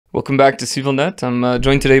Welcome back to CivilNet. I'm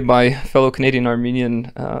joined today by fellow Canadian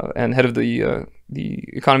Armenian and head of the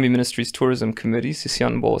Economy Ministry's Tourism Committee,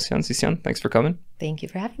 Sisian Boghossian. Sisian, thanks for coming. Thank you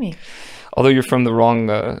for having me. Although you're from the wrong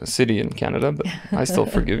city in Canada, but I still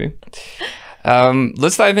forgive you.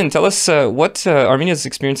 Let's dive in. Tell us what Armenia is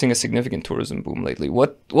experiencing a significant tourism boom lately.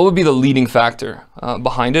 What would be the leading factor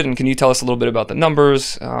behind it? And can you tell us a little bit about the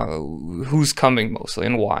numbers, who's coming mostly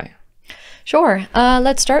and why? Sure.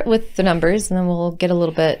 Let's start with the numbers, and then we'll get a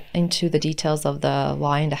little bit into the details of the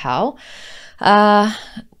why and the how.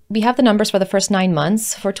 We have the numbers for the first 9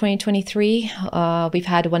 months for 2023. We've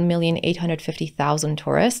had 1,850,000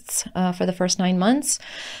 tourists for the first 9 months,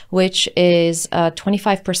 which is a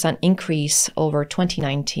 25% increase over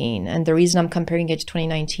 2019. And the reason I'm comparing it to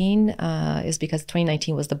 2019 is because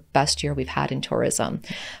 2019 was the best year we've had in tourism.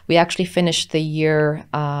 We actually finished the year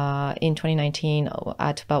in 2019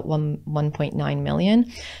 at about 1.9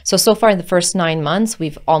 million. So far in the first 9 months,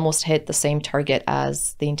 we've almost hit the same target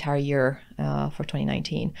as the entire year for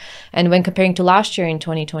 2019. And when comparing to last year in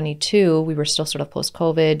 2022, we were still sort of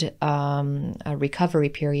post-COVID recovery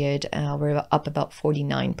period. We're up about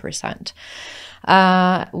 49%.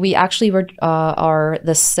 We actually are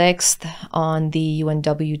the 6th on the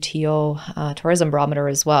UNWTO tourism barometer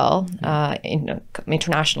as well,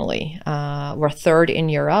 internationally. We're 3rd in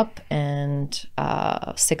Europe and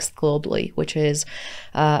 6th globally, which is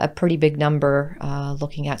a pretty big number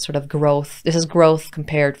looking at sort of growth. This is growth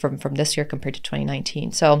compared from this year compared to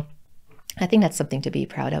 2019. So I think that's something to be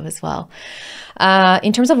proud of as well.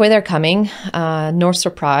 In terms of where they're coming, no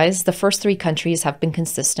surprise, the first 3 countries have been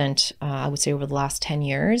consistent, I would say, over the last 10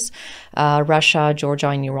 years. Russia, Georgia,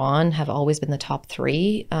 and Iran have always been the top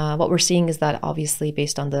 3. What we're seeing is that obviously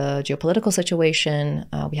based on the geopolitical situation,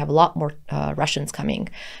 we have a lot more Russians coming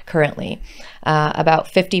currently. About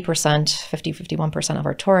 51% of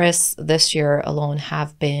our tourists this year alone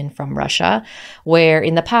have been from Russia, where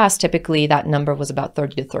in the past, typically that number was about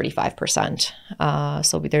 30 to 35%.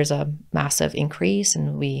 So there's a massive increase,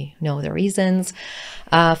 and we know the reasons.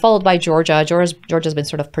 Followed by Georgia. Georgia's been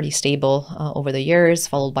sort of pretty stable over the years,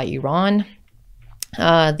 followed by Iran.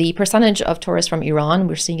 The percentage of tourists from Iran,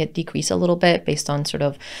 we're seeing it decrease a little bit based on sort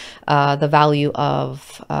of the value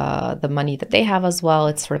of the money that they have as well.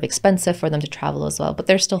 It's sort of expensive for them to travel as well, but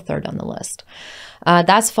they're still 3rd on the list.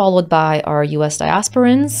 That's followed by our U.S.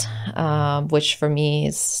 diasporans, which for me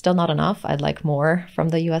is still not enough. I'd like more from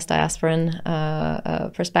the U.S. diasporan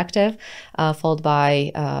perspective, followed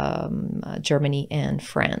by Germany and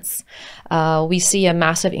France. We see a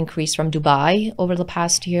massive increase from Dubai over the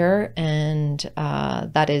past year, and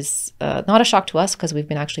that is not a shock to us because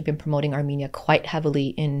we've actually been promoting Armenia quite heavily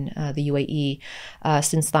in the UAE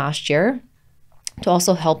since last year, to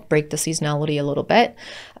also help break the seasonality a little bit,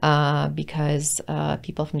 because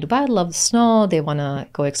people from Dubai love the snow. They want to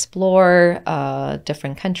go explore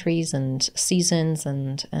different countries and seasons,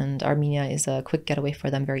 and Armenia is a quick getaway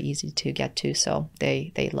for them, very easy to get to. So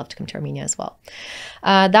they love to come to Armenia as well.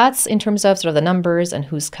 That's in terms of sort of the numbers and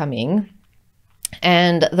who's coming.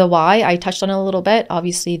 And the why, I touched on it a little bit.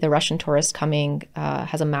 Obviously, the Russian tourists coming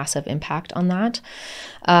has a massive impact on that.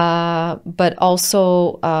 But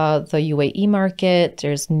also the UAE market,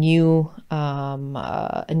 there's a new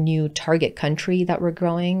target country that we're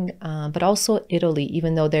growing, but also Italy,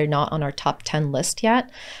 even though they're not on our top 10 list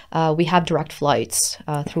yet. We have direct flights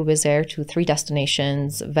through Wizz Air to 3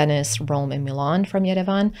 destinations, Venice, Rome, and Milan from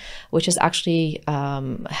Yerevan, which is actually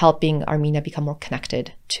helping Armenia become more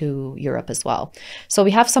connected to Europe as well. So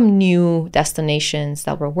we have some new destinations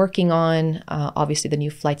that we're working on. Obviously, the new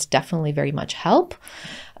flights definitely very much help.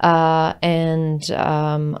 I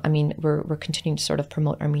mean, we're continuing to sort of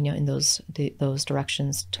promote Armenia in those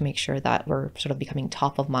directions to make sure that we're sort of becoming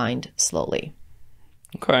top of mind slowly.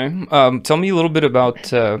 Okay. Tell me a little bit about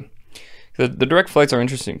the direct flights are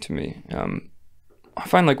interesting to me. I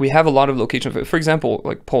find like we have a lot of locations, for example,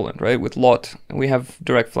 like Poland, right? With LOT, we have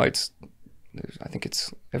direct flights. I think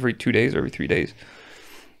it's every 2 days or every 3 days.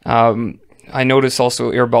 I notice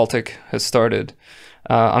also Air Baltic has started.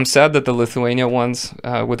 I'm sad that the Lithuania ones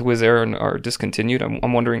with Wizz Air are discontinued.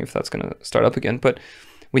 I'm wondering if that's going to start up again. But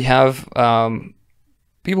we have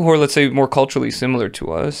people who are, let's say, more culturally similar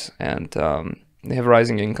to us, and they have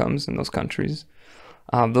rising incomes in those countries.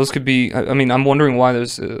 Those could be, I mean, I'm wondering why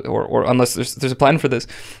there's, or unless there's a plan for this,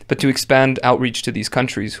 but to expand outreach to these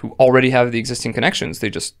countries who already have the existing connections, they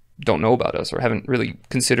just don't know about us or haven't really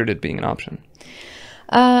considered it being an option.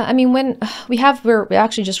 I mean, when we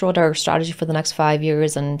actually just wrote our strategy for the next 5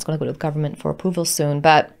 years, and it's going to go to the government for approval soon.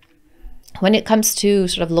 But when it comes to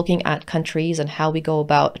sort of looking at countries and how we go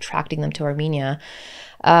about attracting them to Armenia,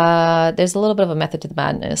 There's a little bit of a method to the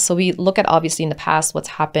madness. So we look at, obviously, in the past, what's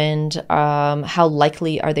happened, how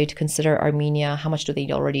likely are they to consider Armenia, how much do they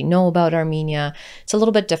already know about Armenia. It's a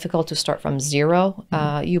little bit difficult to start from zero.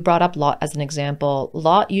 You brought up Lot as an example.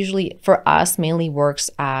 Lot usually, for us, mainly works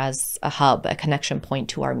as a hub, a connection point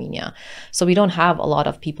to Armenia. So we don't have a lot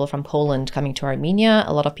of people from Poland coming to Armenia.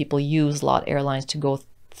 A lot of people use Lot Airlines to go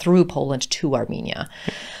through Poland to Armenia.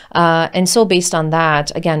 And so based on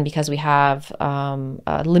that, again, because we have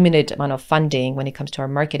a limited amount of funding when it comes to our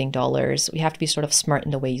marketing dollars, we have to be sort of smart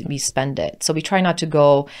in the way we spend it. So we try not to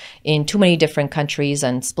go in too many different countries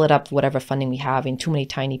and split up whatever funding we have in too many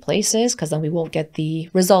tiny places, because then we won't get the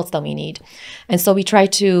results that we need. And so we try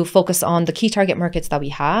to focus on the key target markets that we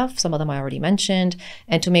have. Some of them I already mentioned,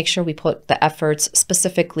 and to make sure we put the efforts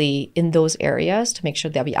specifically in those areas to make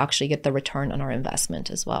sure that we actually get the return on our investment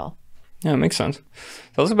as well. Yeah, it makes sense.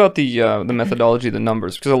 Tell us about the methodology, the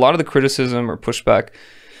numbers, because a lot of the criticism or pushback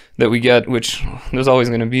that we get, which there's always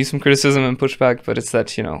going to be some criticism and pushback, but it's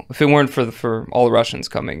that, you know, if it weren't for all the Russians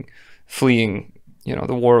coming, fleeing, you know,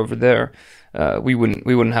 the war over there, we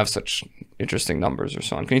wouldn't have such interesting numbers or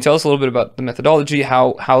so on. Can you tell us a little bit about the methodology,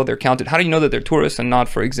 how they're counted? How do you know that they're tourists and not,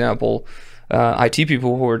 for example, IT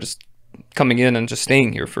people who are just coming in and just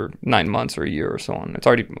staying here for 9 months or a year or so on? It's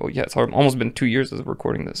already, it's almost been 2 years as of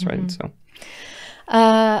recording this, right?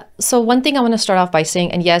 So one thing I want to start off by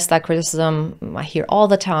saying, and yes, that criticism I hear all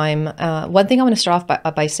the time. One thing I want to start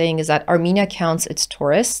off by saying is that Armenia counts its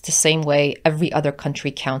tourists the same way every other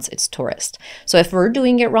country counts its tourists. So if we're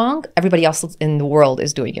doing it wrong, everybody else in the world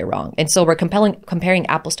is doing it wrong. And so we're comparing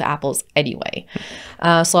apples to apples anyway.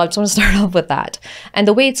 So I just want to start off with that. And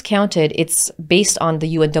the way it's counted, it's based on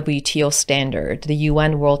the UNWTO standard, the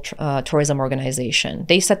UN World Tourism Organization.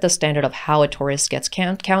 They set the standard of how a tourist gets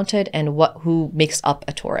counted and who makes up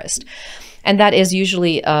a tourist. And that is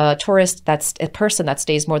usually a tourist, that's a person that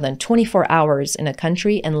stays more than 24 hours in a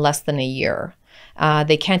country in less than a year.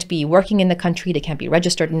 They can't be working in the country, they can't be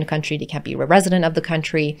registered in the country, they can't be a resident of the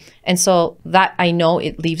country. And so that, I know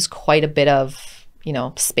it leaves quite a bit of, you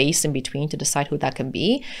know, space in between to decide who that can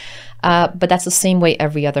be. But that's the same way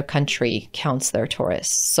every other country counts their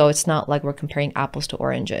tourists. So it's not like we're comparing apples to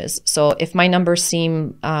oranges. So if my numbers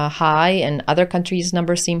seem high and other countries'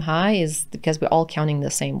 numbers seem high, is because we're all counting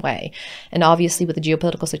the same way. And obviously with the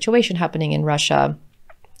geopolitical situation happening in Russia,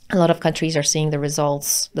 a lot of countries are seeing the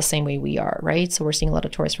results the same way we are, right? So we're seeing a lot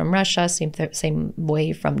of tourists from Russia, same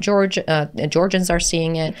way from Georgia. Georgians are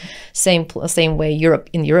seeing it, same way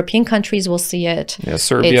in European countries will see it. Yeah,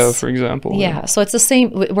 Serbia, for example. Yeah, so it's the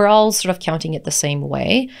same. We're all sort of counting it the same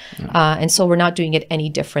way, and so we're not doing it any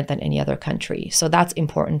different than any other country. So that's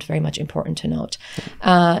important, very much important to note.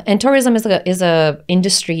 And tourism is a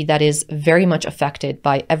industry that is very much affected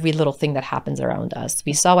by every little thing that happens around us.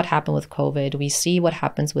 We saw what happened with COVID. We see what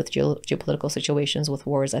happens with geopolitical situations, with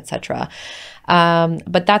wars, etc.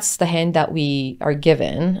 But that's the hand that we are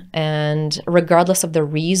given. And regardless of the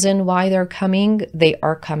reason why they're coming, they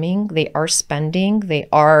are spending, they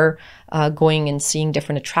are going and seeing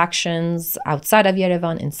different attractions outside of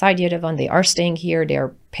Yerevan, inside Yerevan. They are staying here,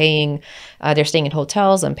 they're paying, they're staying in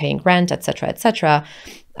hotels and paying rent, etc., etc.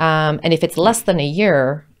 And if it's less than a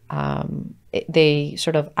year, they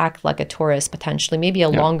sort of act like a tourist potentially, maybe a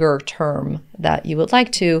longer term that you would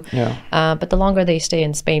like to. But the longer they stay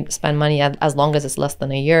in Spain, spend money, as long as it's less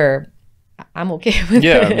than a year, I'm okay with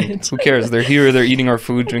it. I mean, who cares? They're here, they're eating our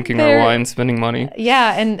food, drinking our wine, spending money.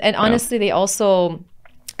 Yeah, and honestly, they also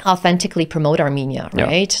authentically promote Armenia,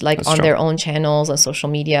 right? Like on their own channels and social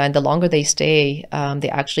media. And the longer they stay, they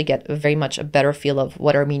actually get very much a better feel of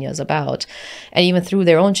what Armenia is about. And even through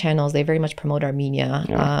their own channels, they very much promote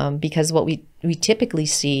Armenia because what we typically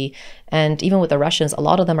see, and even with the Russians, a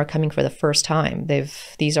lot of them are coming for the first time.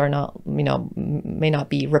 These are not, may not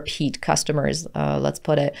be repeat customers, let's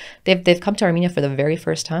put it. They've come to Armenia for the very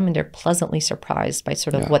first time, and they're pleasantly surprised by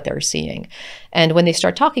sort of what they're seeing. And when they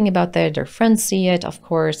start talking about that, their friends see it, of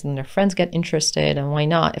course, and their friends get interested. And why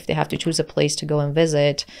not? If they have to choose a place to go and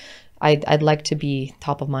visit, I'd like to be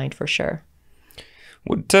top of mind for sure.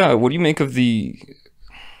 What do you make of the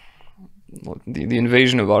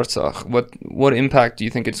invasion of Artsakh? What impact do you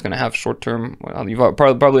think it's going to have short term? Well, you've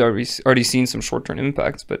probably already seen some short term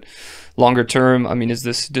impacts, but longer term, I mean, is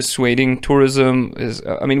this dissuading tourism?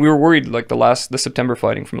 We were worried like the September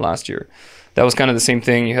fighting from last year. That was kind of the same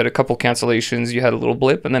thing. You had a couple cancellations, you had a little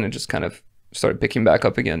blip, and then it just kind of started picking back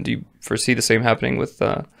up again. Do you foresee the same happening with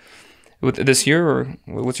this year, or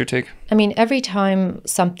what's your take? I mean, every time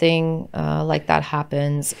something like that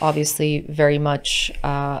happens, obviously very much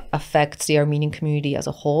affects the Armenian community as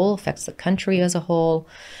a whole, affects the country as a whole.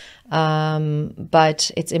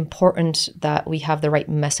 But it's important that we have the right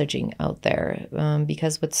messaging out there,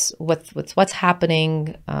 because what's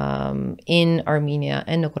happening in Armenia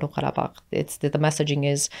and Nagorno-Karabakh, it's the messaging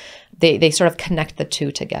is they sort of connect the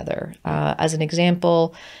two together. As an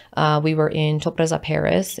example, we were in Topreza,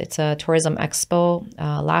 Paris. It's a tourism expo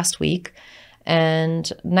last week.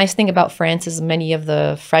 And nice thing about France is many of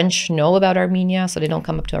the French know about Armenia, so they don't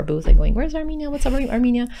come up to our booth and going, "Where's Armenia? What's up,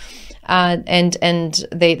 Armenia?" And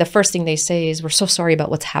the first thing they say is, "We're so sorry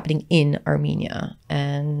about what's happening in Armenia."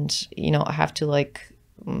 And I have to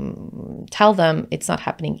tell them it's not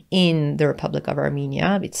happening in the Republic of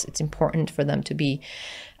Armenia. It's important for them to be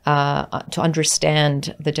to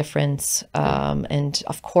understand the difference. And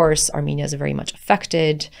of course, Armenia is very much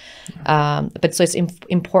affected. But so it's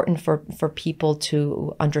important for people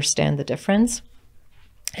to understand the difference.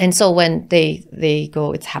 And so when they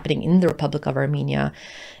go, it's happening in the Republic of Armenia,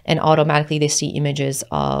 and automatically they see images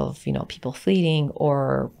of, people fleeing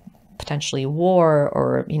or potentially war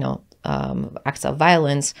or, acts of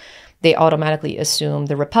violence, they automatically assume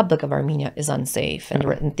the Republic of Armenia is unsafe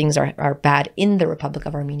and things are bad in the Republic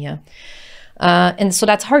of Armenia. And so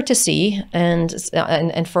that's hard to see. And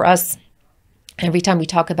for us, every time we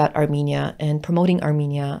talk about Armenia and promoting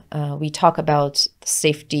Armenia, we talk about the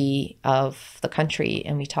safety of the country,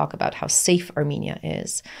 and we talk about how safe Armenia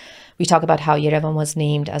is. We talk about how Yerevan was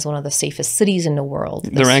named as one of the safest cities in the world.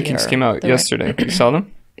 The rankings came out yesterday. You saw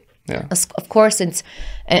them? Yeah. Of course, it's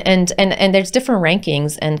and there's different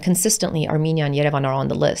rankings, and consistently Armenia and Yerevan are on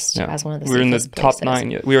the list as one of the safest places. We're in the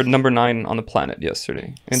top 9. We were number 9 on the planet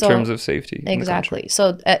yesterday in terms of safety. Exactly.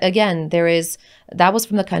 So again, that was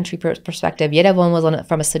from the country perspective. Yerevan was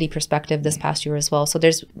from a city perspective this past year as well. So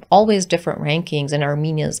there's always different rankings, and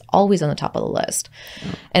Armenia is always on the top of the list.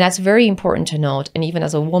 Yeah. And that's very important to note. And even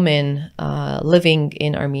as a woman living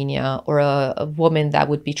in Armenia, or a woman that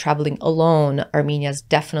would be traveling alone, Armenia is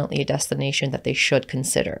definitely a destination that they should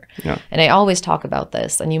consider. Yeah. And I always talk about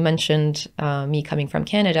this. And you mentioned me coming from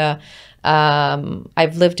Canada.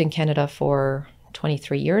 I've lived in Canada for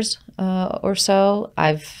 23 years or so.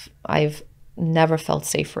 I've never felt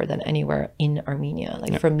safer than anywhere in Armenia.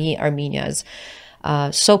 For me, Armenia is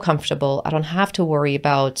so comfortable. I don't have to worry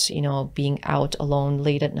about, being out alone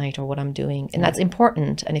late at night or what I'm doing. And that's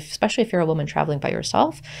important. And especially if you're a woman traveling by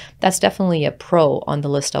yourself, that's definitely a pro on the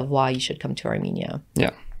list of why you should come to Armenia.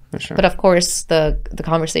 Yeah, for sure. But of course, the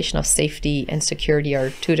conversation of safety and security are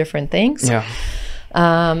two different things. Yeah.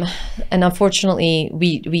 And unfortunately,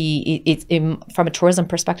 from a tourism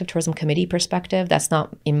perspective, tourism committee perspective, that's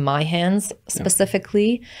not in my hands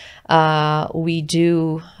specifically. We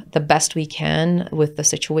do the best we can with the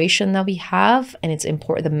situation that we have, and it's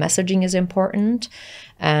important. The messaging is important,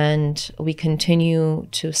 and we continue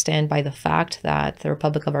to stand by the fact that the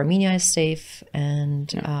Republic of Armenia is safe,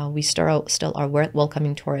 and we still are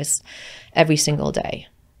welcoming tourists every single day.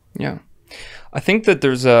 Yeah, I think that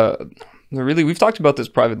we've talked about this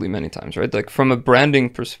privately many times, right? Like from a branding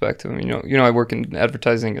perspective, I work in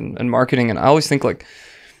advertising and marketing, and I always think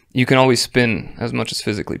you can always spin as much as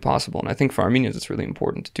physically possible. And I think for Armenians, it's really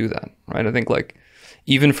important to do that, right? I think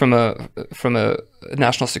even from a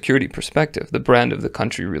national security perspective, the brand of the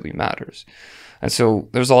country really matters. And so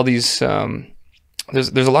there's all these,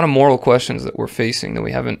 there's a lot of moral questions that we're facing that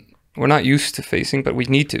we're not used to facing, but we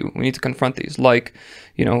need to confront these.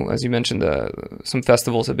 As you mentioned, some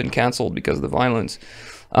festivals have been canceled because of the violence.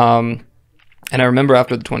 And I remember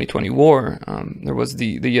after the 2020 war, there was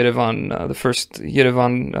the Yerevan, the first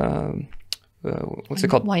Yerevan, what's it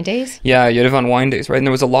called? Wine Days? Yeah, Yerevan Wine Days, right? And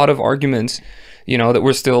there was a lot of arguments, that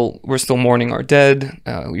we're still mourning our dead.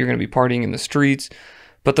 You're going to be partying in the streets.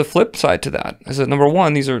 But the flip side to that is that, number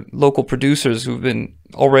one, these are local producers who've been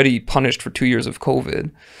already punished for 2 years of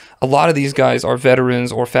COVID. A lot of these guys are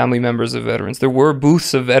veterans or family members of veterans. There were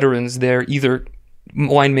booths of veterans there, either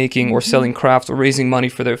winemaking or selling crafts or raising money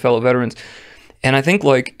for their fellow veterans. And I think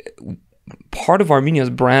part of Armenia's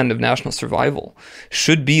brand of national survival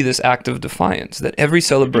should be this act of defiance, that every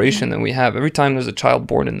celebration that we have, every time there's a child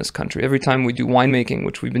born in this country, every time we do winemaking,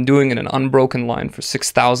 which we've been doing in an unbroken line for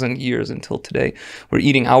 6,000 years until today, we're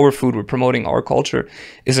eating our food, we're promoting our culture,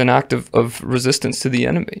 is an act of resistance to the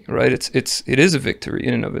enemy, right? It is a victory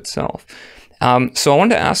in and of itself. So I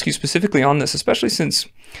wanted to ask you specifically on this, especially since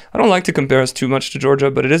I don't like to compare us too much to Georgia,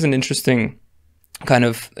 but it is an interesting kind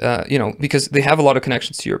of, because they have a lot of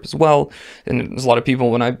connections to Europe as well. And there's a lot of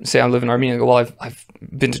people, when I say I live in Armenia, go, well, I've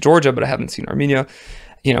been to Georgia, but I haven't seen Armenia.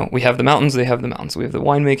 We have the mountains, they have the mountains. We have the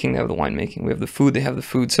winemaking, they have the winemaking. We have the food, they have the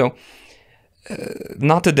food. So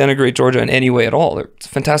not to denigrate Georgia in any way at all. It's a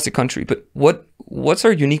fantastic country. But what's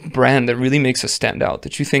our unique brand that really makes us stand out,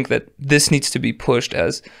 that you think that this needs to be pushed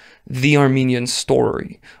as the Armenian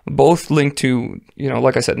story, both linked to,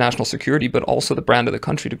 like I said, national security, but also the brand of the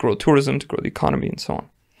country to grow tourism, to grow the economy, and so on?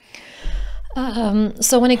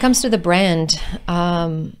 So when it comes to the brand,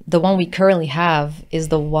 the one we currently have is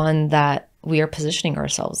the one that we are positioning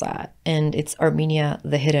ourselves at, and it's Armenia,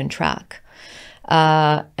 the hidden track.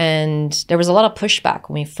 And there was a lot of pushback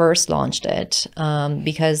when we first launched it,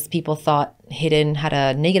 because people thought hidden had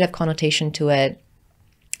a negative connotation to it.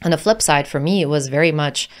 On the flip side, for me, it was very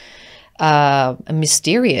much a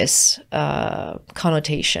mysterious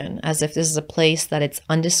connotation, as if this is a place that it's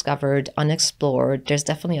undiscovered, unexplored. There's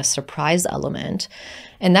definitely a surprise element.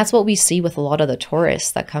 And that's what we see with a lot of the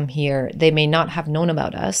tourists that come here. They may not have known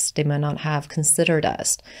about us. They may not have considered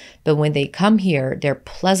us. But when they come here, they're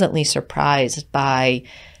pleasantly surprised by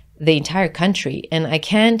the entire country. And I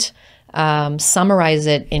can't summarize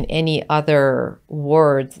it in any other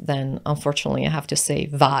word than, unfortunately, I have to say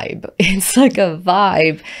vibe. It's like a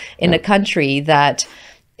vibe in a country that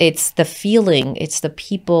it's the feeling, it's the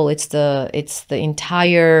people, it's the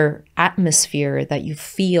entire atmosphere that you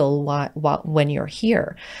feel when you're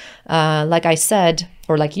here. Like I said,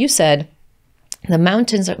 or like you said, the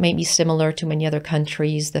mountains may be similar to many other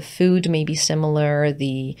countries. The food may be similar.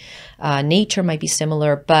 The nature might be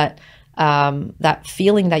similar, but that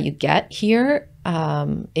feeling that you get here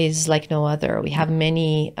is like no other. We have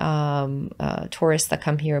many tourists that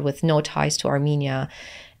come here with no ties to Armenia,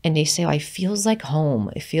 and they say, oh, it feels like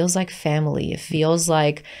home. It feels like family. It feels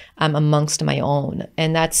like I'm amongst my own.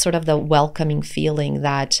 And that's sort of the welcoming feeling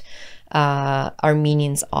that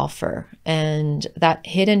Armenians offer. And that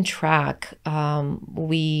hidden track,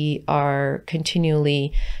 we are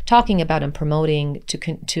continually talking about and promoting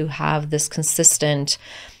to have this consistent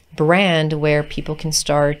brand where people can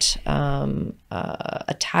start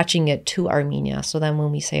attaching it to Armenia. So then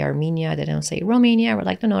when we say Armenia, they don't say Romania. We're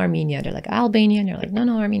like, no, Armenia. They're like Albania, and they're like,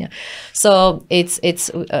 no, Armenia. So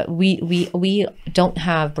we don't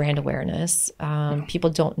have brand awareness. People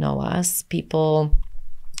don't know us. People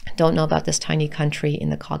don't know about this tiny country in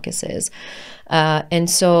the Caucasus. And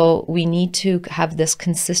so we need to have this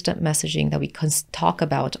consistent messaging that we talk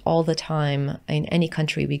about all the time in any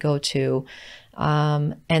country we go to.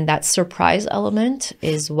 And that surprise element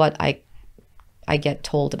is what I get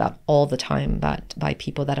told about all the time by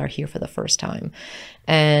people that are here for the first time.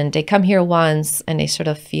 And they come here once and they sort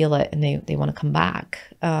of feel it and they want to come back.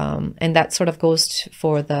 And that sort of goes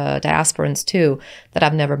for the diasporans too, that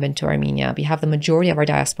have never been to Armenia. We have the majority of our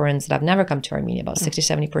diasporans that have never come to Armenia, about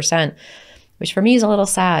 60-70%, which for me is a little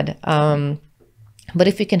sad. But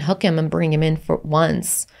if we can hook them and bring them in for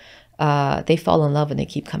once, they fall in love and they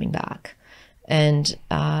keep coming back. And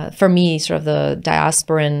for me, sort of the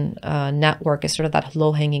diasporan network is sort of that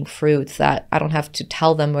low-hanging fruit that I don't have to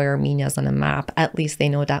tell them where Armenia is on a map. At least they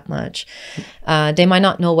know that much. They might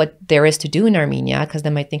not know what there is to do in Armenia, because they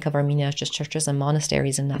might think of Armenia as just churches and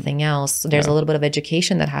monasteries and nothing else. So there's a little bit of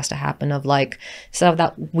education that has to happen of like, instead of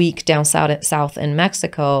that week down south in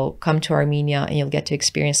Mexico, come to Armenia and you'll get to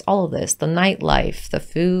experience all of this. The nightlife, the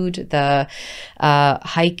food, the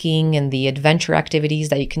hiking, and the adventure activities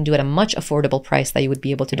that you can do at a much affordable price that you would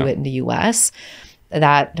be able to do it in the US.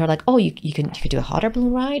 That they're like, oh, you could do a hot air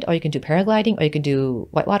balloon ride, or you can do paragliding, or you can do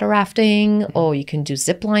whitewater rafting, or you can do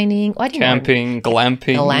zip lining, camping,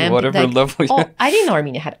 glamping, whatever level. I didn't know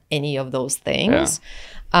Armenia had any of those things.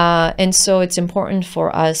 And so it's important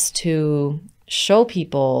for us to show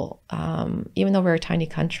people, even though we're a tiny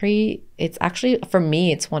country, it's actually, for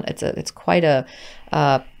me, it's quite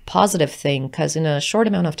a positive thing, because in a short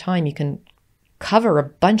amount of time you can cover a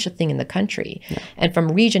bunch of things in the country. And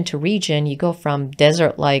from region to region, you go from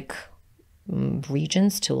desert-like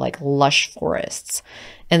regions to like lush forests.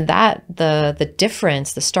 And that the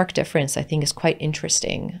difference, the stark difference, I think is quite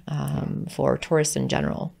interesting for tourists in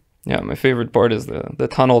general. Yeah, my favorite part is the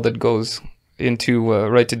tunnel that goes into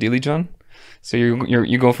right to Dilijan. So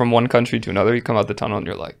you go from one country to another, you come out the tunnel and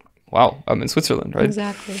you're like, wow, I'm in Switzerland, right?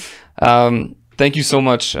 Exactly. Thank you so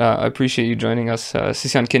much. I appreciate you joining us.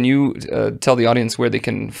 Sisian, can you tell the audience where they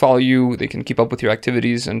can follow you, they can keep up with your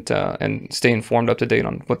activities, and stay informed, up to date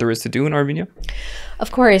on what there is to do in Armenia?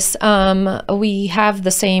 Of course. We have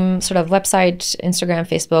the same sort of website, Instagram,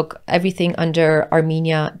 Facebook, everything under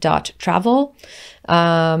armenia.travel.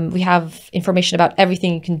 We have information about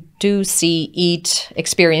everything you can do, see, eat,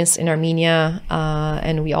 experience in Armenia.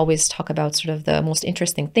 And we always talk about sort of the most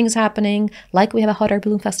interesting things happening, like we have a hot air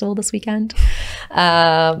balloon festival this weekend.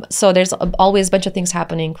 So there's always a bunch of things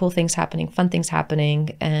happening, cool things happening, fun things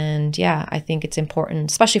happening. And yeah, I think it's important,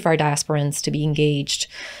 especially for our diasporans, to be engaged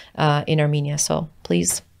in Armenia. So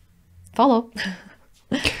please follow.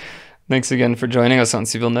 Thanks again for joining us on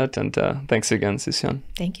CivilNet, and thanks again, Sisian.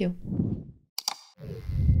 Thank you.